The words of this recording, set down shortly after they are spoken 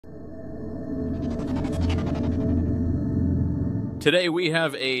Today we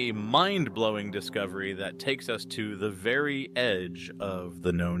have a mind-blowing discovery that takes us to the very edge of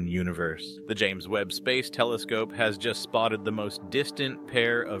the known universe. The James Webb Space Telescope has just spotted the most distant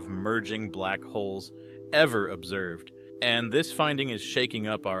pair of merging black holes ever observed, and this finding is shaking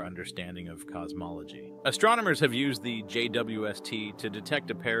up our understanding of cosmology. Astronomers have used the JWST to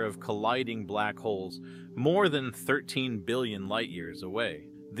detect a pair of colliding black holes more than 13 billion light-years away.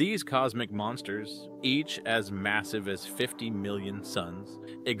 These cosmic monsters, each as massive as 50 million suns,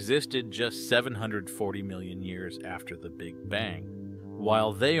 existed just 740 million years after the Big Bang.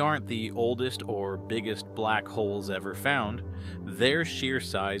 While they aren't the oldest or biggest black holes ever found, their sheer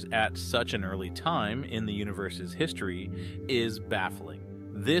size at such an early time in the universe's history is baffling.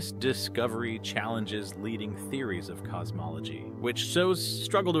 This discovery challenges leading theories of cosmology, which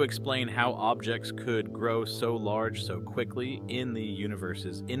struggle to explain how objects could grow so large so quickly in the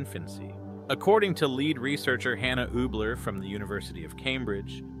universe's infancy. According to lead researcher Hannah Ubler from the University of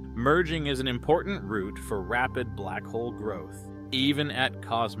Cambridge, merging is an important route for rapid black hole growth, even at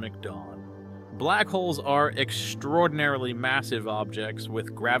cosmic dawn. Black holes are extraordinarily massive objects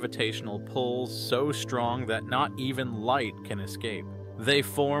with gravitational pulls so strong that not even light can escape. They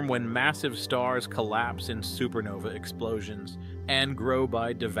form when massive stars collapse in supernova explosions and grow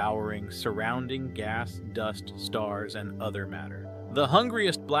by devouring surrounding gas, dust, stars, and other matter. The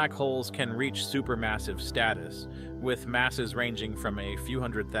hungriest black holes can reach supermassive status, with masses ranging from a few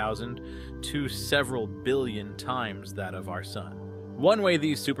 100,000 to several billion times that of our Sun. One way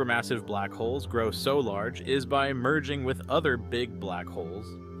these supermassive black holes grow so large is by merging with other big black holes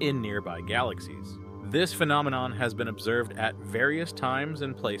in nearby galaxies. This phenomenon has been observed at various times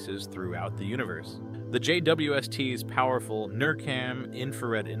and places throughout the universe. The JWST's powerful NIRCam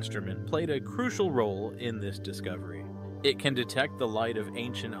infrared instrument played a crucial role in this discovery. It can detect the light of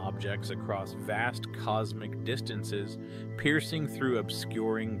ancient objects across vast cosmic distances, piercing through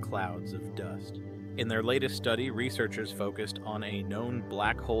obscuring clouds of dust. In their latest study, researchers focused on a known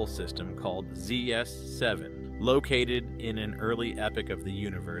black hole system called ZS7, located in an early epoch of the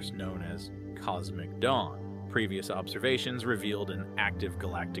universe known as Cosmic Dawn. Previous observations revealed an active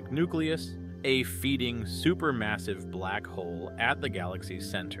galactic nucleus, a feeding supermassive black hole at the galaxy's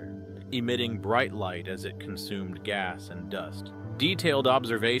center, emitting bright light as it consumed gas and dust. Detailed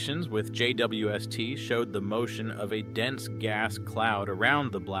observations with JWST showed the motion of a dense gas cloud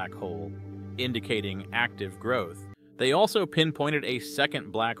around the black hole, indicating active growth. They also pinpointed a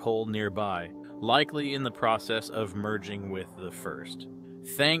second black hole nearby, likely in the process of merging with the first.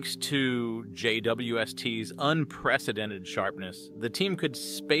 Thanks to JWST's unprecedented sharpness, the team could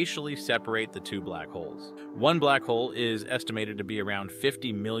spatially separate the two black holes. One black hole is estimated to be around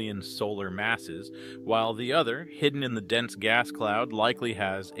 50 million solar masses, while the other, hidden in the dense gas cloud, likely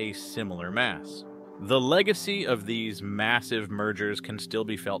has a similar mass. The legacy of these massive mergers can still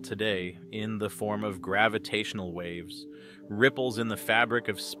be felt today in the form of gravitational waves, ripples in the fabric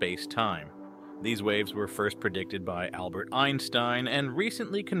of space-time. These waves were first predicted by Albert Einstein and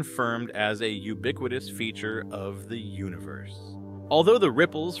recently confirmed as a ubiquitous feature of the universe. Although the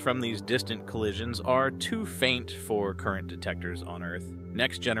ripples from these distant collisions are too faint for current detectors on Earth,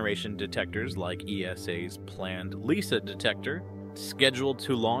 next-generation detectors like ESA's planned LISA detector, scheduled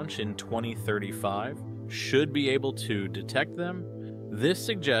to launch in 2035, should be able to detect them. This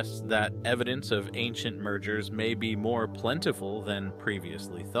suggests that evidence of ancient mergers may be more plentiful than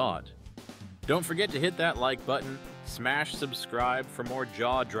previously thought. Don't forget to hit that like button, smash subscribe for more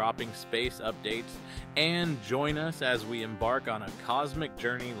jaw-dropping space updates, and join us as we embark on a cosmic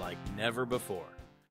journey like never before.